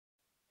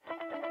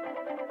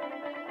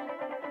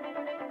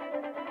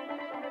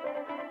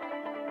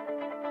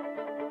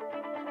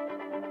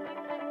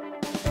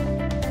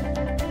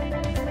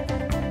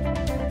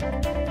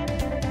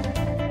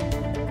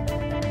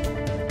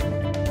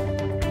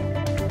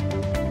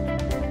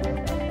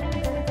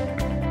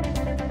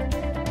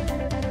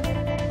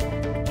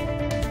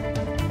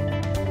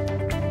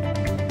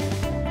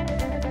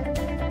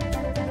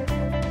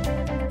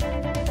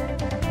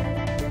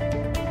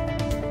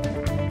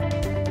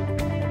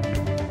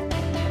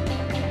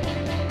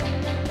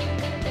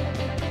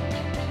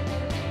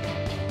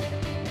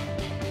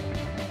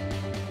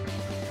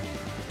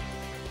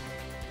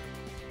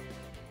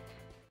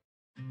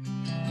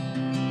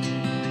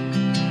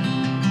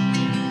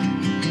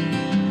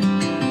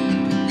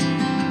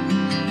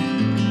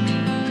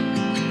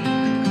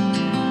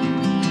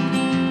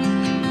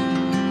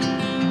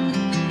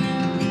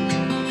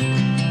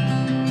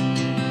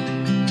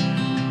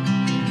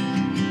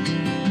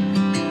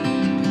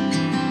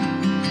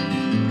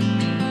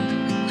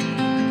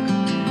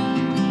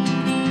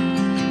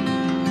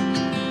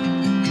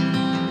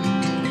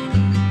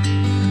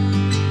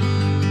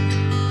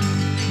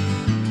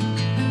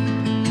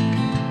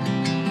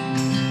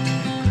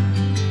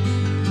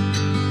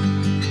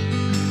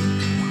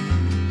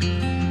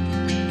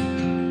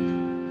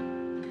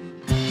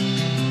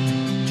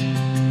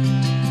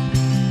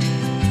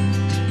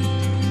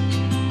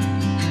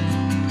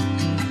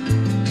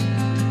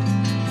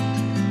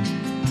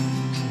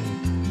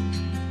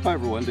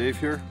Dave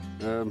here.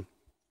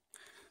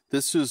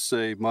 This is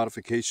a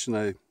modification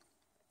I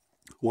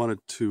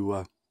wanted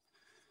to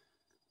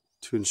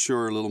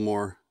ensure a little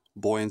more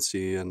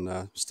buoyancy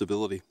and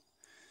stability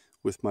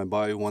with my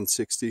Bayou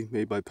 160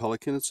 made by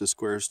Pelican. It's a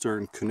square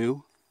stern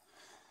canoe.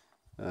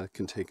 It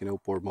can take an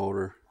outboard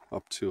motor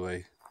up to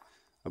I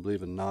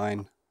believe a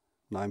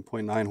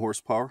 9.9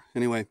 horsepower.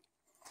 Anyway,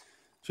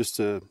 just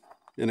a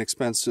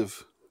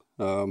inexpensive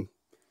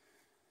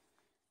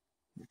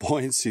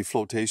buoyancy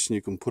flotation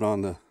you can put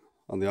on the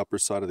upper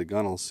side of the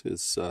gunnels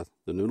is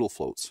the noodle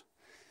floats.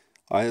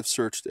 I have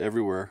searched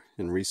everywhere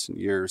in recent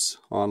years,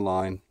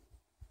 online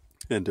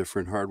and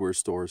different hardware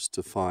stores,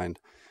 to find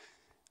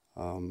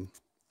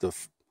the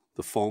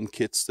foam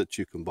kits that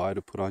you can buy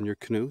to put on your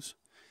canoes,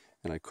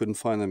 and I couldn't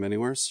find them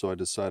anywhere, so I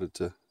decided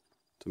to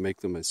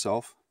make them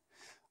myself.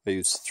 I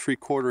used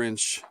 3/4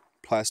 inch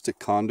plastic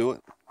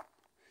conduit,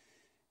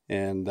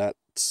 and that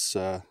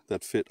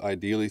fit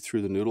ideally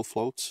through the noodle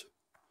floats.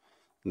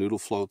 Noodle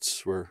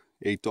floats were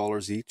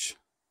 $8 each,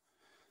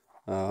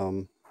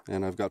 and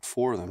I've got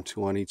 4 of them,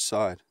 2 on each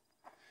side.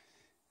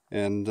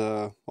 And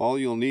all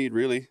you'll need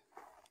really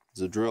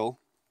is a drill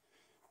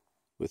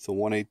with a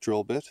 1/8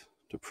 drill bit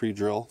to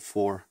pre-drill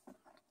for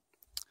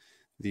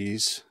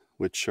these,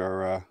 which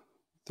are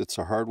it's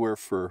a hardware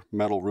for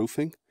metal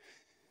roofing,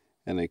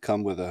 and they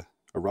come with a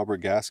rubber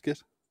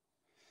gasket,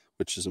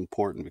 which is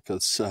important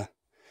because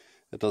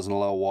it doesn't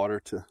allow water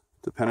to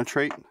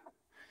penetrate.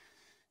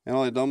 And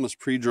all I done was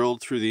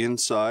pre-drilled through the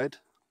inside,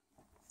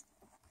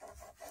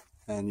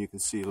 and you can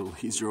see a little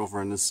easier over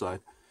on this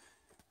side.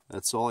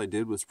 That's all I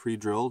did, was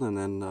pre-drilled, and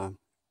then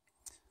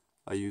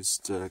I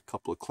used a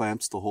couple of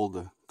clamps to hold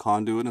the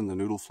conduit and the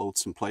noodle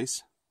floats in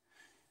place.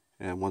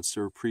 And once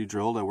they were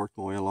pre-drilled, I worked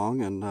my way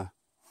along, and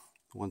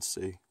once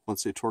they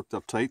torqued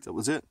up tight, that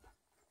was it.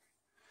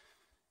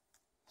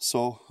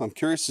 So I'm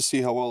curious to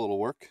see how well it'll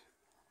work.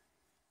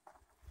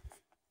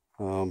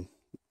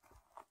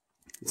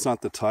 It's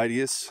not the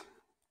tidiest.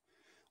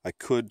 I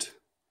could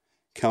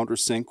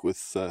countersink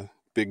with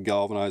big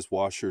galvanized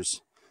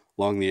washers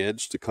along the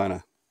edge to kind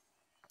of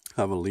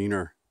have a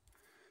leaner,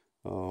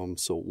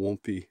 so it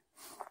won't be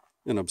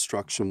an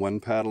obstruction when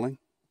paddling.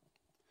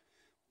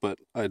 But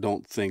I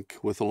don't think,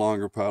 with a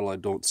longer paddle, I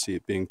don't see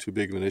it being too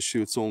big of an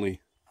issue. It's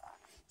only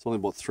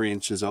about 3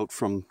 inches out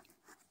from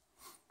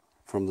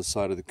the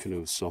side of the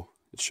canoe, so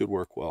it should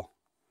work well.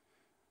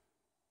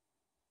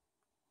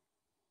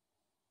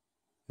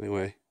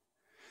 Anyway,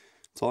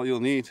 that's all you'll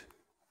need.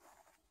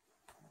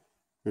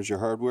 Here's your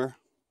hardware.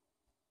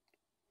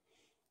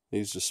 I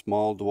used a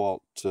small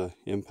DeWalt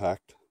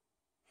impact,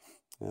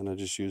 and I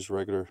just used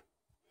regular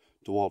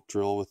DeWalt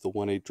drill with the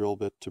 1/8 drill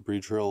bit to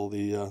pre-drill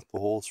the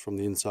holes from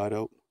the inside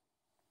out.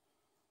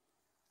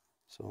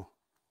 So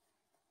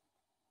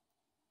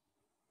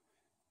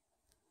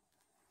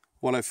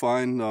what I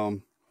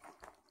find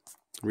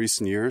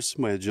recent years,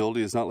 my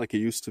agility is not like it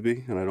used to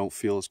be, and I don't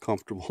feel as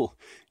comfortable,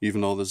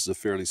 even though this is a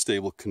fairly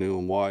stable canoe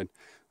and wide,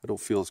 I don't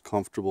feel as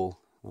comfortable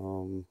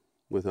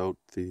without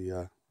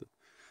the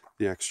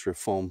extra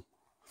foam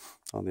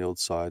on the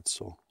outside.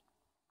 So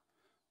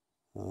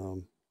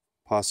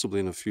possibly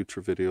in a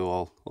future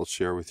video I'll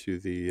share with you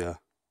the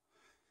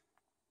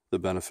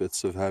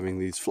benefits of having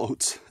these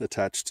floats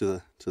attached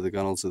to the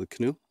gunnels of the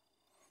canoe.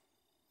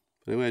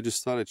 But anyway, I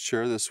just thought I'd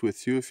share this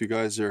with you. If you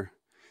guys are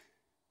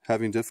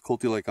having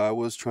difficulty like I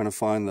was trying to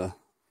find the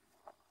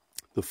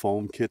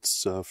foam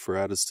kits for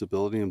added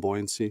stability and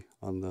buoyancy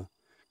on the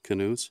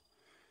canoes,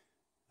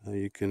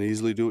 you can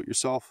easily do it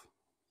yourself.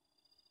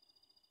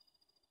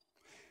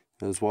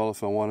 As well,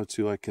 if I wanted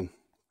to, I can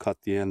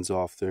cut the ends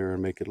off there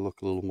and make it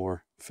look a little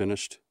more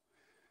finished.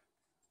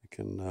 I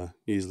can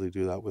easily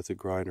do that with a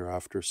grinder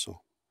after,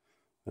 so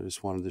I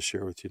just wanted to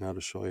share with you now to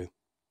show you.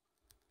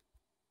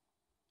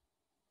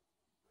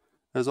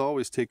 As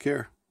always, take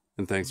care,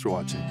 and thanks for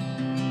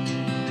watching.